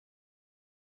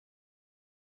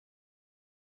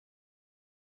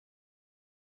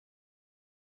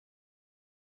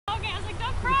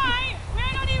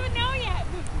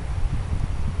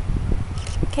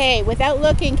Okay, without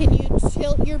looking, can you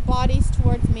tilt your bodies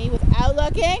towards me without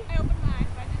looking? I opened my eyes,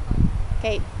 but I didn't look.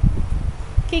 Okay.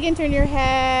 Keegan, turn your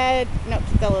head. No,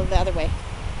 go the other way.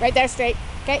 Right there, straight.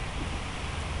 Okay.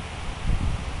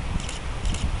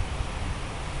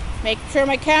 Make sure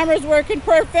my camera's working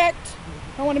perfect.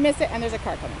 Don't want to miss it. And there's a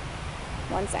car coming.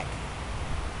 1 sec.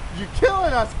 You're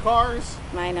killing us, cars.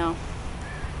 I know.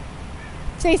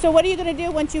 Okay, so what are you going to do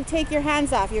once you take your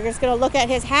hands off? You're just going to look at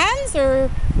his hands, or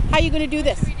how are you going to do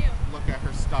this? What should we do? Look at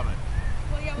her stomach.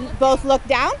 Well, yeah, we'll look Both down. look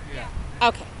down? Yeah.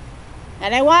 Okay.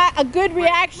 And I want a good Wait,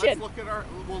 reaction.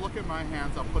 we'll look at my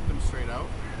hands. I'll put them straight out.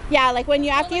 Yeah, like when you,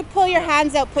 after you pull your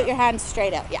hands out, put your hands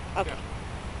straight out. Yeah, okay.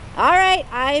 All right,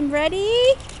 I'm ready.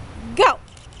 Go.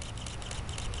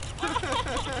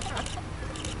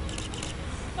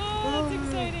 Oh, that's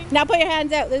exciting. Now put your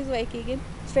hands out this way, Keegan.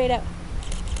 Straight out.